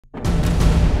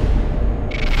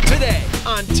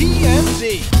on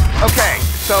TMZ. Okay,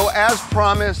 so as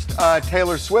promised,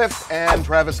 Taylor Swift and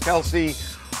Travis Kelce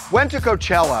went to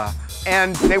Coachella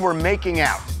and they were making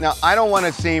out. Now, I don't want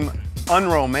to seem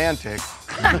unromantic,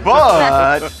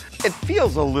 but it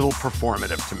feels a little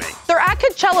performative to me. They're at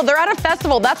Coachella, they're at a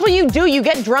festival. That's what you do. You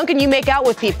get drunk and you make out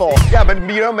with people. Yeah, but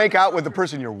you don't make out with the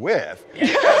person you're with.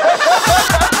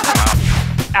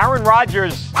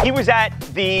 Rodgers, he was at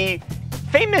the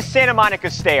famous Santa Monica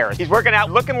stairs. He's working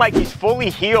out looking like he's fully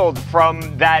healed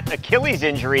from that Achilles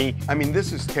injury. I mean,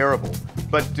 this is terrible,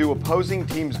 but do opposing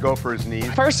teams go for his knees?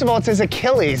 First of all, it's his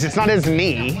Achilles, it's not his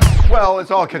knee. Well,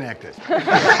 it's all connected. The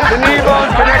knee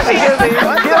bone connected to the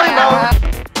Achilles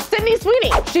bone. Sydney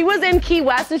Sweeney, she was in Key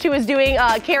West and she was doing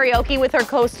karaoke with her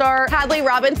co-star Hadley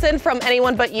Robinson from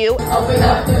Anyone But You. Open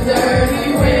up the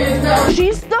dirty window.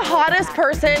 She's the hottest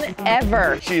person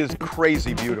ever. She is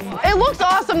crazy beautiful. It looks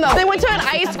awesome though. They went to an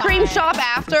ice cream shop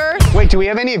after. Wait, do we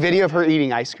have any video of her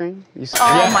eating ice cream?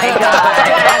 Oh my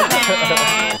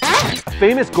God.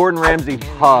 Famous Gordon Ramsay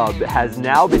pub has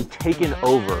now been taken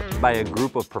over by a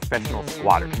group of professional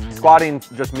squatters. Squatting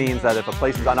just means that if a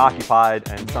place is unoccupied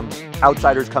and some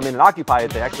outsiders come in and occupy it,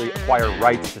 they actually acquire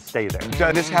rights to stay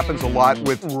there. This happens a lot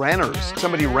with renters.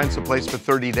 Somebody rents a place for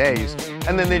 30 days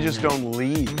and then they just don't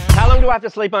leave. How long do I have to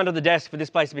sleep under the desk for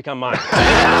this place to become mine?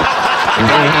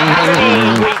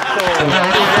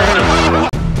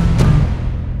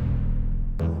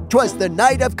 'Twas the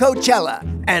night of Coachella,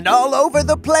 and all over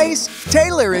the place,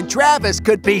 Taylor and Travis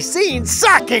could be seen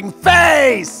sucking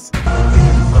face!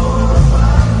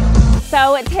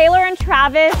 So Taylor and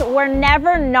Travis were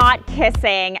never not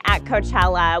kissing at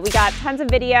Coachella. We got tons of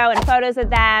video and photos of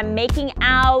them making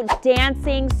out,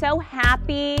 dancing, so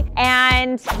happy,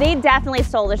 and they definitely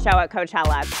stole the show at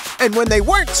Coachella. And when they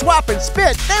weren't swapping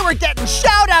spit, they were getting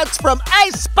shout-outs from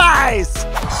Ice Spice!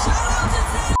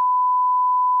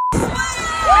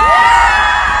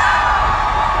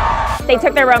 They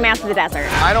took their romance to the desert.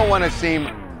 I don't want to seem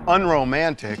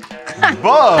unromantic,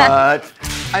 but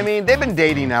I mean, they've been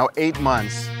dating now 8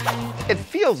 months. It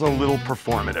feels a little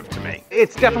performative to me.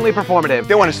 It's definitely performative.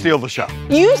 They want to steal the show.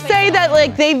 You say that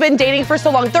like they've been dating for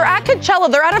so long. They're at Coachella,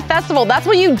 they're at a festival. That's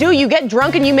what you do. You get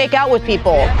drunk and you make out with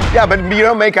people. Yeah, but you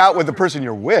don't make out with the person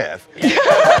you're with.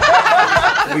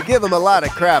 We give him a lot of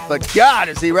crap, but God,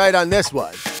 is he right on this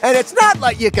one. And it's not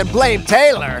like you can blame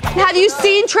Taylor. Have you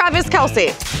seen Travis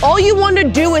Kelce? All you want to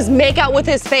do is make out with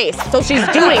his face, so she's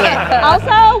doing it.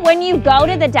 Also, when you go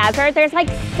to the desert, there's like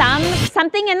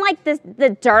something in like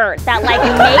the dirt that like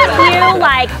makes you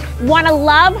like want to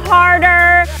love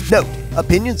harder. Note,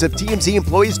 opinions of TMZ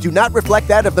employees do not reflect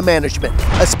that of the management,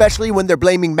 especially when they're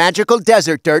blaming magical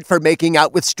desert dirt for making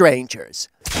out with strangers.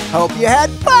 Hope you had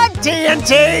fun,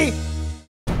 TNT!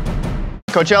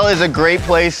 Coachella is a great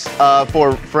place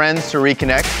for friends to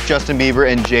reconnect, Justin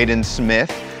Bieber and Jaden Smith.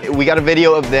 We got a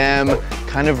video of them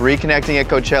kind of reconnecting at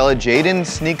Coachella. Jaden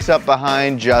sneaks up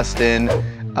behind Justin,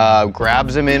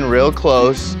 grabs him in real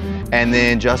close, and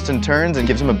then Justin turns and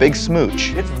gives him a big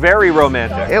smooch. It's very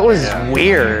romantic. It was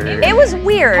weird. It was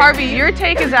weird. Harvey, your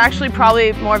take is actually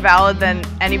probably more valid than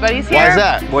anybody's here. Why is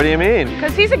that? What do you mean?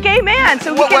 Because he's a gay man,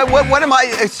 so What am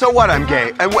I, so what, I'm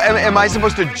gay? Am I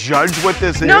supposed to judge what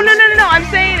this is? No. I'm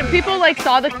saying people like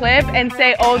saw the clip and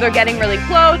say, oh, they're getting really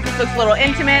close, this looks a little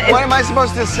intimate. What am I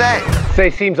supposed to say? Say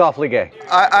seems awfully gay.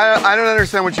 I don't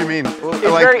understand what you mean.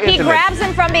 He grabs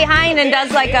him from behind and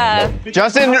does like a...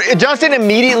 Justin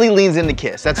immediately leans in to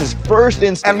kiss. That's his first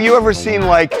instinct. Have you ever seen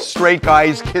like straight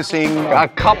guys kissing? A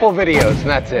couple videos and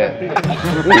that's it.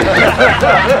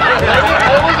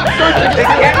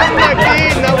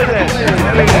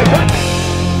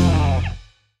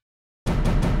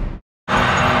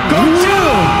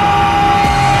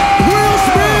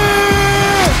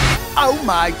 Oh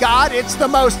my God, it's the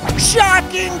most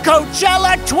shocking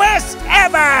Coachella twist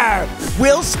ever!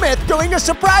 Will Smith doing a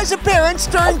surprise appearance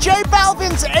during J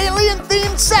Balvin's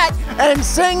alien-themed set and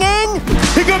singing...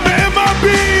 He got the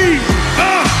MIB!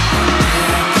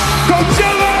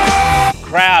 Coachella!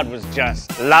 Crowd was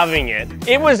just loving it.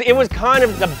 It was kind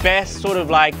of the best sort of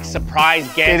like surprise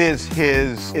guest.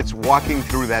 It's walking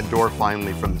through that door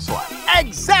finally from the slap.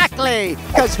 Exactly!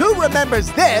 Because who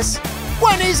remembers this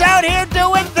when he's out here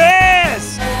doing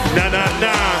this?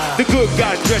 Nah. The good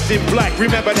guys dressed in black,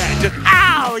 remember that.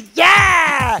 Oh,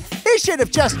 yeah! He should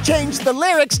have just changed the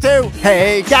lyrics to,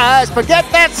 hey guys, forget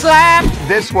that slap!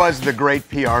 This was the great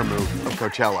PR move of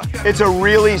Coachella. It's a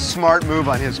really smart move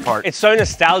on his part. It's so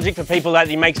nostalgic for people that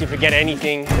it makes you forget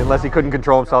anything. Unless he couldn't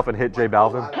control himself and hit J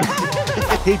Balvin.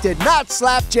 He did not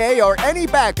slap Jay or any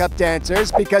backup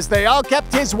dancers because they all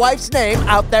kept his wife's name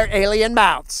out their alien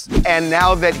mouths. And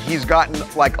now that he's gotten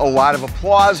like a lot of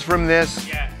applause from this,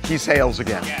 he sails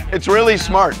again. It's really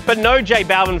smart. But no J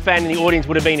Balvin fan in the audience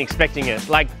would have been expecting it.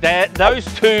 Like, those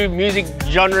two music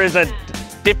genres are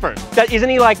different. Isn't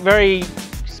he like very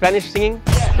Spanish singing?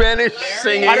 Spanish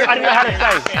singing. I don't know how to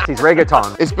say. He's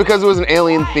reggaeton. It's because it was an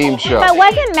alien themed show. But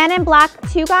wasn't Men in Black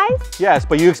 2 guys? Yes,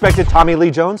 but you expected Tommy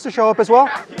Lee Jones to show up as well?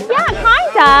 Yeah,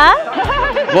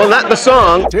 kinda. Well, not the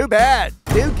song. Too bad.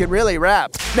 Dude can really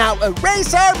rap. Now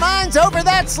erase our minds over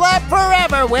that slap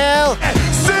forever, Will.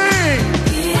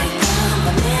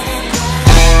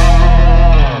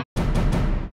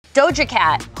 Doja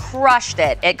Cat crushed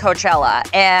it at Coachella,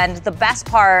 and the best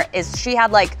part is she had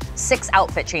like 6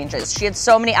 outfit changes. She had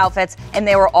so many outfits, and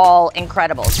they were all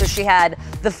incredible. So she had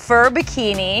the fur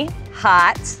bikini,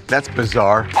 hot. That's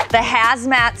bizarre. The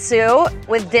hazmat suit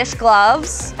with dish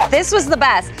gloves. This was the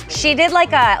best. She did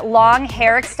like a long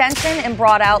hair extension and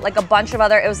brought out like a bunch of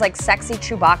other, it was like sexy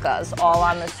Chewbacca's all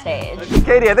on the stage.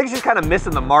 Katie, I think she's kind of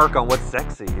missing the mark on what's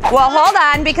sexy. Well, hold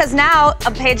on, because now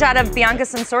a page out of Bianca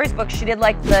Censori's book, she did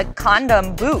like the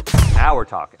condom boots. Now we're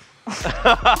talking.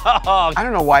 I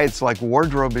don't know why it's like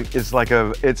wardrobe is like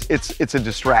it's a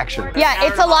distraction. Yeah,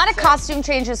 it's a lot of costume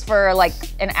changes for like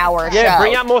an hour show. Yeah,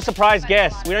 bring out more surprise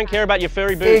guests. We don't care about your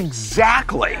furry boots.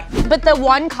 Exactly. But the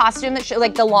one costume that she,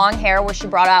 like the long hair where she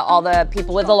brought out all the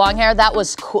people with the long hair, that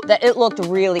was cool. It looked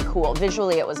really cool.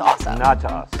 Visually, it was awesome. Not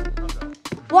to us.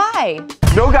 Why?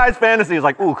 No guy's fantasy is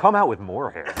like, ooh, come out with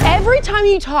more hair. Every time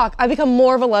you talk, I become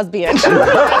more of a lesbian.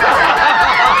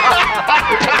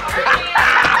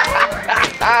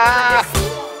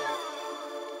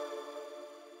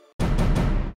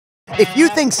 If you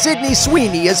think Sydney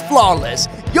Sweeney is flawless,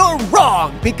 you're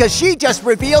wrong because she just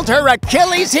revealed her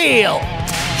Achilles heel.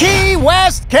 Key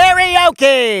West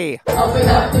Karaoke! Open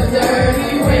up the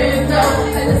dirty window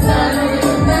and the sun will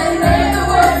illuminate the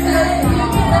words.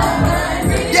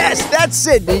 Yes, that's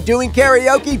Sydney doing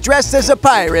karaoke dressed as a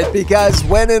pirate because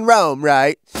when in Rome,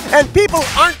 right? And people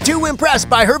aren't too impressed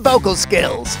by her vocal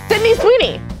skills. Sydney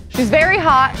Sweeney. She's very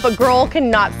hot, but girl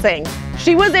cannot sing.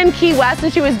 She was in Key West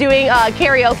and she was doing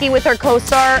karaoke with her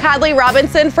co-star Hadley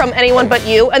Robinson from Anyone But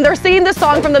You, and they're singing the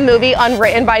song from the movie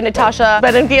Unwritten by Natasha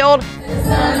Bedingfield.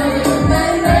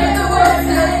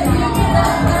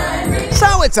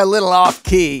 So it's a little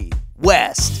off-key.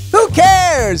 West. Who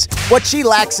cares? What she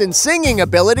lacks in singing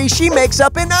ability, she makes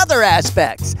up in other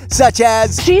aspects, such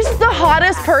as... She's the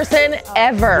hottest person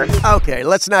ever. Okay,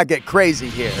 let's not get crazy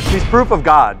here. She's proof of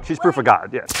God. She's proof of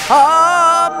God, yes.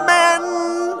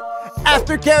 Amen!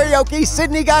 After karaoke,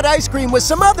 Sydney got ice cream with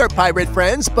some other pirate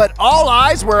friends, but all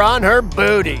eyes were on her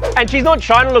booty. And she's not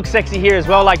trying to look sexy here as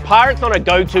well. Like, pirate's not a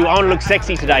go-to, I want to look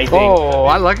sexy today thing. Oh,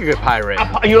 I like a good pirate.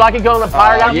 You like a girl in a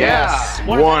pirate outfit? Yes,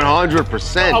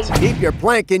 100%. Keep your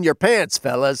plank in your pants,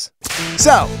 fellas.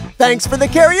 So, thanks for the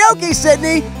karaoke,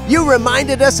 Sydney. You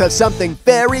reminded us of something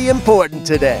very important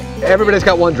today. Everybody's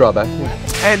got one drawback.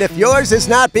 And if yours is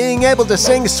not being able to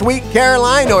sing Sweet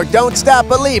Caroline or Don't Stop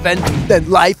Believin', then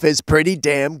life is pretty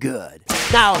damn good.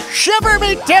 Now, shiver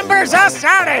me timbers us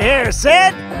out of here,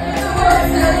 Sid!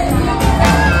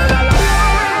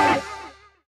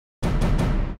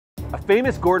 A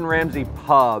famous Gordon Ramsay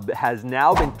pub has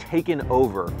now been taken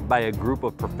over by a group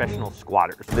of professional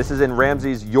squatters. This is in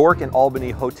Ramsay's York and Albany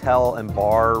Hotel and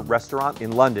Bar restaurant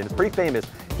in London. It's pretty famous.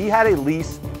 He had a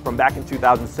lease from back in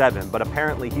 2007, but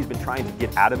apparently he's been trying to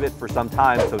get out of it for some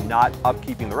time, so not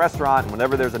upkeeping the restaurant. And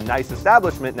whenever there's a nice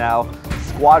establishment now,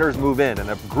 squatters move in, and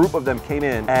a group of them came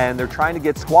in, and they're trying to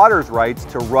get squatters' rights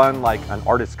to run like an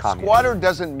artist commune. Squatter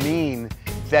doesn't mean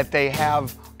that they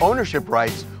have ownership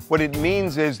rights. What it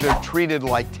means is they're treated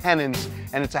like tenants,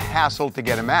 and it's a hassle to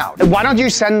get them out. Why don't you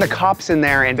send the cops in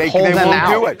there and pull them out?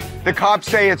 They won't do it. The cops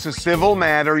say it's a civil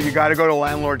matter. You got to go to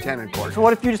landlord-tenant court. So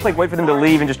what if you just like wait for them to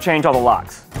leave and just change all the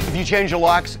locks? If you change the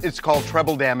locks, it's called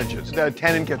treble damages. The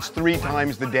tenant gets 3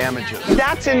 times the damages.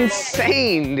 That's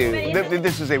insane, dude.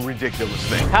 This is a ridiculous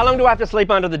thing. How long do I have to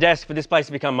sleep under the desk for this place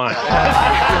to become mine? Because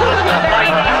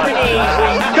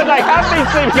I have been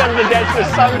sleeping under the desk for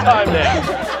some time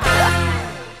now.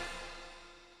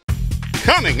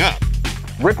 Coming up,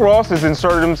 Rick Ross has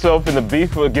inserted himself in the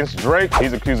beef against Drake.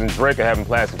 He's accusing Drake of having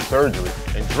plastic surgery.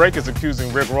 And Drake is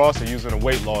accusing Rick Ross of using a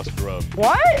weight loss drug.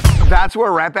 What? That's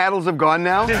where rap battles have gone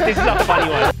now? This is a funny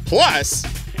one. Plus,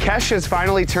 Kesha's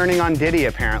finally turning on Diddy,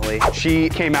 apparently. She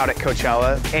came out at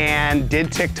Coachella and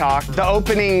did TikTok. The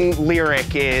opening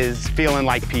lyric is feeling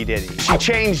like P. Diddy. She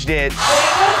changed it.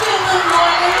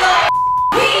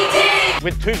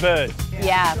 With 2 birds.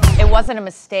 Yeah, it wasn't a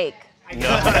mistake.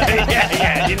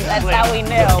 That's how we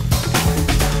knew.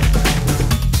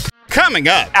 Coming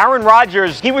up. Aaron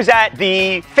Rodgers, he was at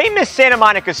the famous Santa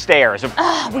Monica stairs. We should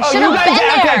have been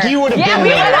there. Like you would have been we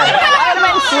there. I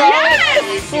would have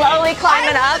been slowly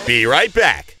climbing up. Be right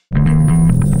back.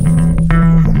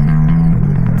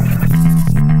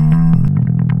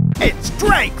 It's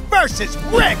Drake versus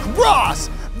Rick Ross,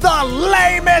 the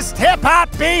lamest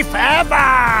hip-hop beef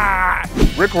ever!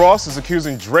 Rick Ross is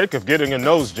accusing Drake of getting a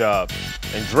nose job,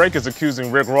 and Drake is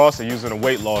accusing Rick Ross of using a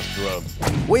weight loss drug.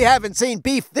 We haven't seen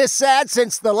beef this sad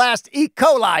since the last E.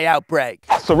 coli outbreak,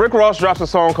 So Rick Ross drops a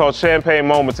song called Champagne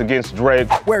Moments against Drake.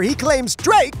 where he claims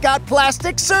Drake got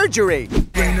plastic surgery.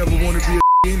 You ain't never wanna be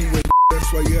a anyway.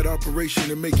 That's why you had an operation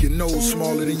to make your nose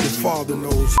smaller than your father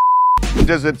knows.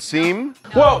 Does it seem?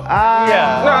 Well,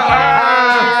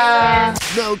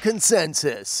 No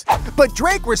consensus. But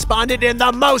Drake responded in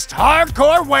the most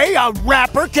hardcore way a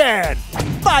rapper can,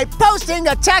 by posting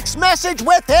a text message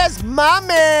with his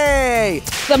mommy.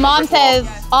 The mom says,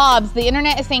 "Obs, the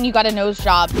internet is saying you got a nose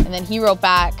job." And then he wrote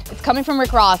back, "It's coming from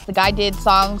Rick Ross. The guy did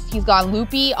songs. He's gone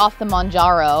loopy off the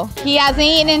Manjaro. He hasn't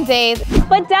eaten in days."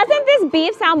 But doesn't this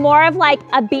beef sound more of like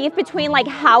a beef between like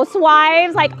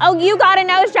housewives? Like, oh, you got a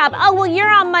nose job. Oh, well, you're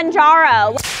on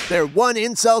Manjaro. They're one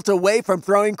insult away from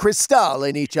throwing Cristal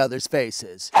in each other's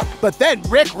faces. But then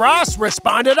Rick Ross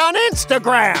responded on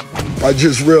Instagram. I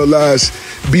just realized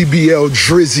BBL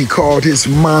Drizzy called his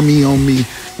mommy on me.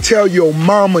 Tell your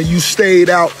mama you stayed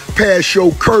out past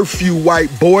your curfew, white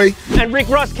boy. And Rick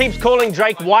Ross keeps calling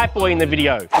Drake white boy in the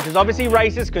video, which is obviously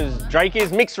racist because Drake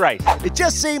is mixed race. It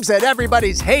just seems that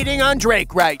everybody's hating on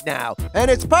Drake right now,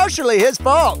 and it's partially his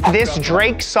fault. This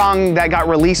Drake song that got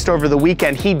released over the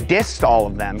weekend, he dissed all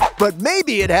of them. But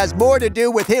maybe it has more to do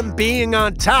with him being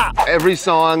on top. Every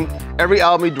song, every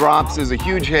album he drops is a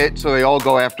huge hit, so they all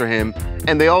go after him,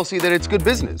 and they all see that it's good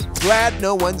business. Glad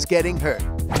no one's getting hurt.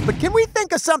 But can we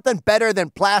think of something better than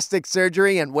plastic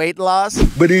surgery and weight loss?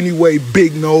 But anyway,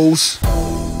 big nose.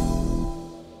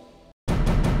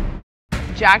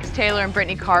 Jax Taylor and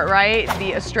Brittany Cartwright,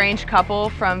 the estranged couple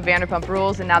from Vanderpump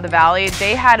Rules and Now the Valley,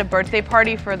 they had a birthday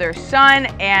party for their son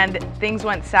and things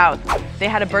went south. They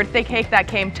had a birthday cake that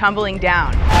came tumbling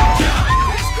down.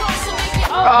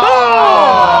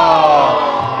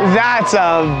 That's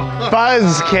a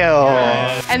buzzkill.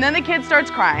 And then the kid starts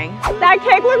crying. That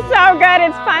cake looks so good.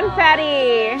 It's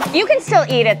funfetti. You can still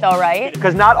eat it though, right?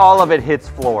 Because not all of it hits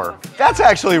floor. That's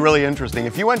actually really interesting.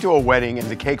 If you went to a wedding and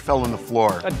the cake fell on the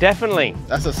floor. Definitely.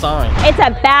 That's a sign. It's a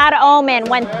bad omen,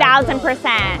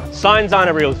 1000%. Signs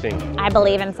aren't a real thing. I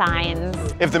believe in signs.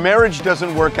 If the marriage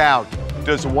doesn't work out,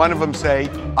 does one of them say,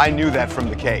 "I knew that from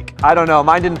the cake"? I don't know.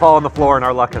 Mine didn't fall on the floor and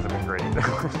our luck hasn't been great.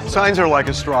 Signs are like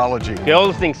astrology.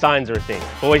 Girls think signs are a thing.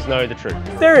 Boys know the truth.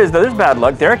 There is, though. There's bad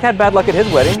luck. Derek had bad luck at his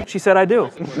wedding. She said, "I do." I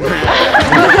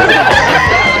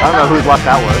don't know whose luck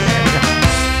that was.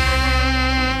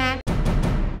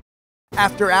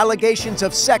 After allegations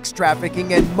of sex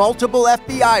trafficking and multiple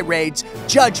FBI raids,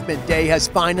 Judgment Day has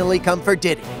finally come for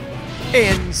Diddy.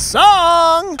 In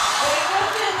song!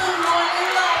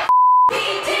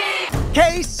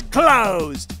 Case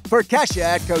closed for Kesha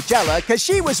at Coachella because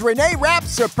she was Renee Rapp's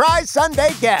surprise Sunday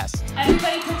guest.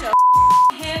 Everybody put your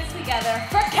hands together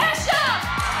for Kesha!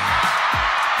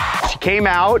 She came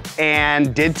out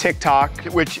and did TikTok.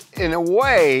 Which, in a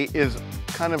way, is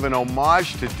kind of an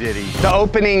homage to Diddy. The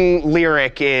opening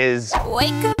lyric is,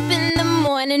 Wake up in the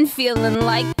morning feeling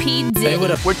like P. Diddy.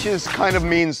 Which is kind of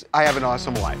means I have an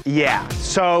awesome life. yeah.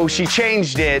 So she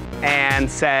changed it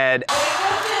and said,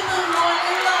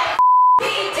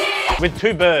 With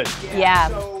two birds. Yeah,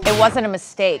 it wasn't a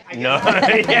mistake. No,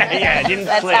 yeah, it didn't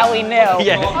That's slip. how we knew.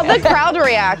 Yeah. How'd the crowd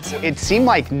react? it seemed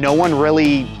like no one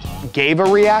really gave a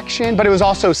reaction, but it was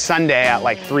also Sunday at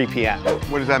like 3 p.m.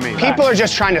 What does that mean? People are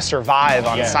just trying to survive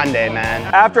on Yeah. Sunday, man.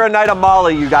 After a night of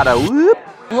Molly, you gotta whoop.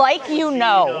 Like you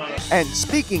know. And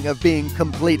speaking of being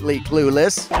completely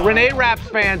clueless, Renee Rapp's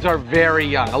fans are very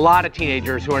young. A lot of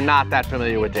teenagers who are not that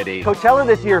familiar with Diddy. Coachella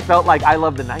this year felt like I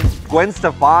Love the 90s. Gwen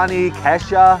Stefani,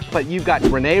 Kesha. But you've got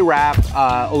Renee Rapp,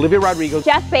 Olivia Rodrigo.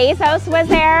 Jeff Bezos was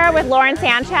there with Lauren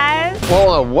Sanchez. Hold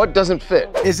on, what doesn't fit?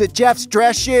 is it Jeff's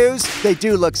dress shoes? They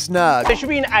do look snug. There should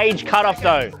be an age cutoff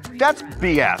though. That's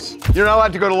BS. You're not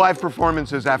allowed to go to live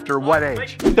performances after what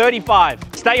age? 35.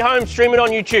 Stay home, stream it on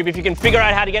YouTube if you can figure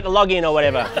out how to get the login or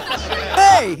whatever.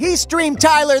 Hey, he streamed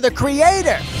Tyler, the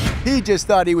Creator. He just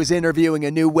thought he was interviewing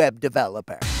a new web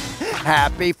developer.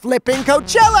 Happy flipping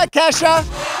Coachella, Kesha.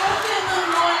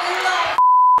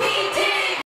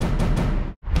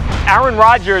 Aaron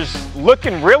Rodgers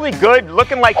looking really good,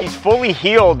 looking like he's fully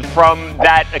healed from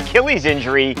that Achilles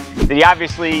injury that he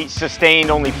obviously sustained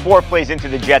only 4 plays into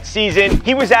the Jets season.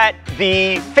 He was at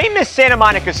the famous Santa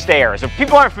Monica Stairs. If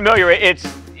people aren't familiar, it's,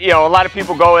 you know, a lot of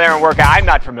people go there and work out. I'm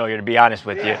not familiar, to be honest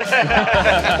with you.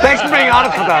 Thanks for being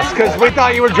honest with us, because we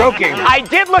thought you were joking. I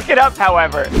did look it up,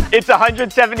 however. It's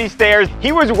 170 stairs.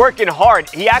 He was working hard.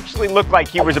 He actually looked like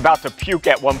he was about to puke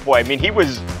at one point. I mean, he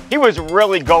was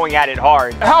really going at it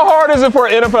hard. How hard is it for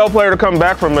an NFL player to come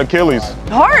back from Achilles?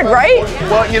 Hard, right?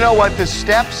 Well, you know what? The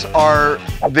steps are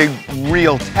the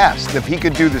real test. If he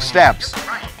could do the steps,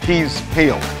 he's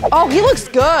healed. Oh, he looks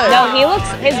good. No,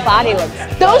 his body looks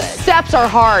good. Those steps are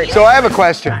hard. So I have a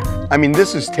question. I mean,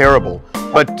 this is terrible,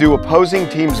 but do opposing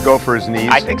teams go for his knees?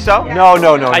 I think so. No.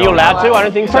 Are you allowed to? I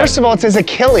don't think so. First of all, it's his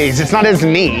Achilles. It's not his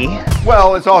knee.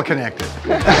 Well, it's all connected.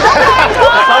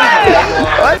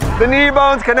 What? The knee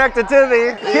bone's connected to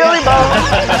the Achilles bone.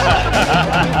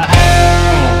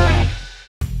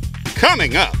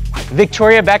 Coming up.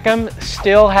 Victoria Beckham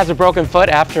still has a broken foot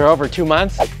after over 2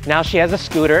 months. Now she has a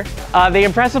scooter. The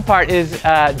impressive part is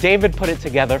David put it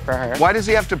together for her. Why does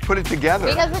he have to put it together?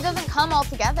 Because it doesn't come all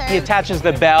together. He attaches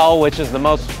the bell, which is the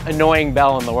most annoying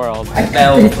bell in the world. A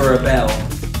bell for a bell.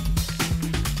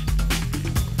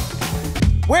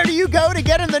 Where do you go to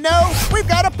get in the know? We've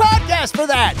got a podcast for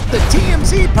that. The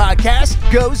TMZ podcast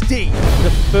goes deep.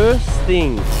 The first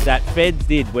thing that Feds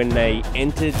did when they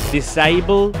entered,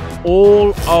 disable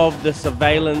all of the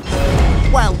surveillance.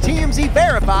 While TMZ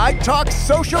Verified talks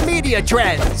social media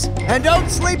trends. And don't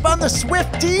sleep on the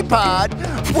Swift T-Pod.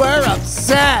 We're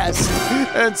obsessed.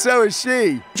 And so is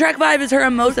she. Track 5 is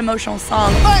her most emotional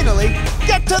song. Finally,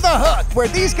 get to the hook, where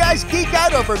these guys geek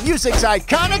out over music's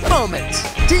iconic moments.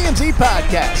 TMZ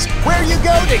Podcast, where you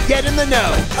go to get in the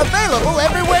know. Available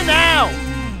everywhere now.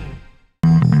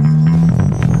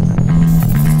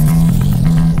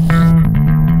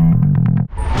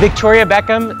 Victoria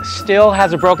Beckham still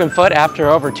has a broken foot after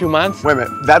over 2 months. Wait a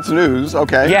minute, that's news,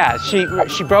 okay. Yeah, she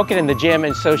broke it in the gym,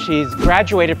 and so she's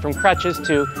graduated from crutches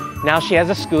to now she has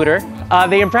a scooter.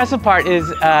 The impressive part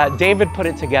is David put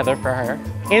it together for her.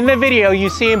 In the video, you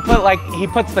see him he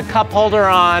puts the cup holder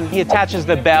on, he attaches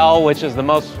the bell, which is the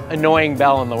most annoying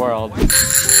bell in the world.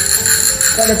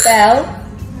 Got a bell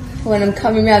when I'm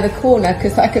coming around the corner,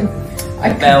 because I can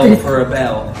bell for a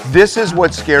bell. This is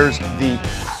what scares the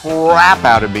crap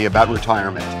out of me about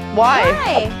retirement.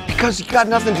 Why? Because you got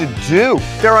nothing to do.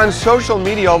 They're on social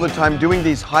media all the time doing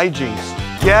these hijinks.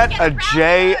 Get a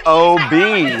job.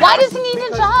 Why does he need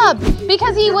a job?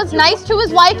 Because he was nice to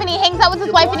his wife and he hangs out with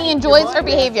his wife and he enjoys her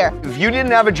behavior. If you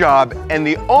didn't have a job and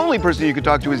the only person you could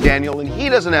talk to is Daniel and he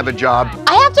doesn't have a job.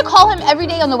 I have to call him every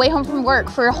day on the way home from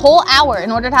work for a whole hour in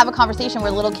order to have a conversation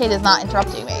where a little kid is not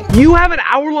interrupting me. You have an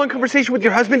hour-long conversation with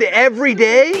your husband every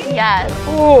day? Yes.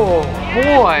 Oh,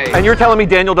 boy. And you're telling me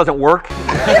Daniel doesn't work?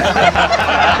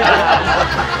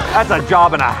 That's a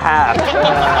job and a half.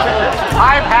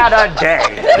 I've had a day.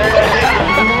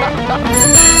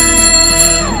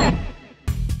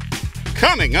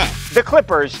 Coming up. The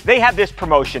Clippers, they have this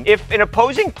promotion. If an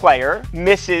opposing player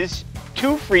misses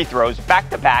 2 free throws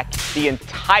back-to-back, the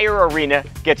entire arena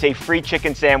gets a free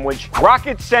chicken sandwich.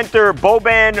 Rockets center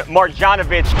Boban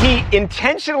Marjanovic, he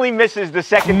intentionally misses the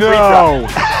second free throw.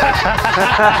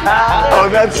 Oh,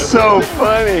 that's so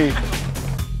funny.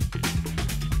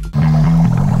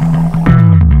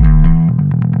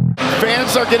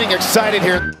 Fans are getting excited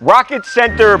here. Rockets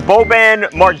center Boban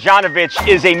Marjanovic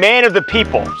is a man of the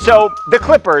people. So the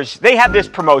Clippers, they have this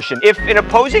promotion. If an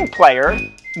opposing player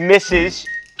misses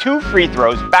 2 free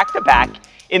throws back-to-back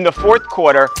in the 4th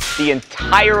quarter, the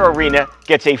entire arena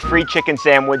gets a free chicken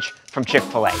sandwich from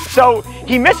Chick-fil-A. So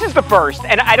he misses the first,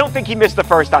 and I don't think he missed the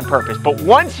first on purpose, but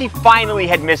once he finally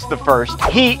had missed the first,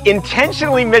 he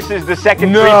intentionally misses the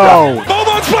second free throw.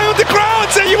 Boban's play with the crowd,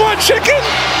 say you want chicken?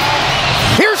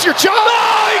 Here's your job.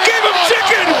 No, he gave him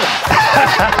chicken!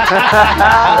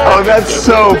 Oh, that's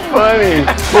so funny.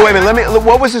 But wait a minute,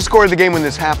 what was the score of the game when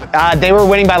this happened? They were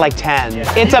winning by like 10.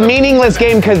 It's a meaningless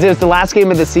game because it's the last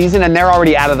game of the season and they're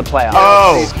already out of the playoffs.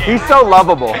 Oh, he's so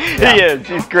lovable. He is,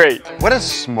 he's great. What a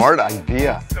smart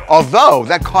idea. Although,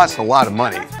 that costs a lot of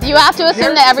money. You have to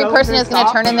assume that every person is going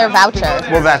to turn in their voucher.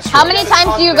 Well, that's true. How many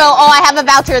times do you go, oh, I have a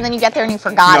voucher, and then you get there and you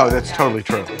forgot No, it? that's totally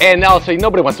true. And also,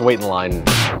 nobody wants to wait in line.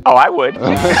 Oh, I would.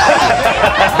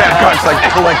 Babcock's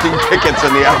like collecting tickets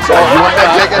on the outside. You want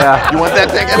that ticket? Yeah. You want that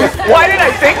ticket? Why did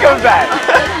I think of that?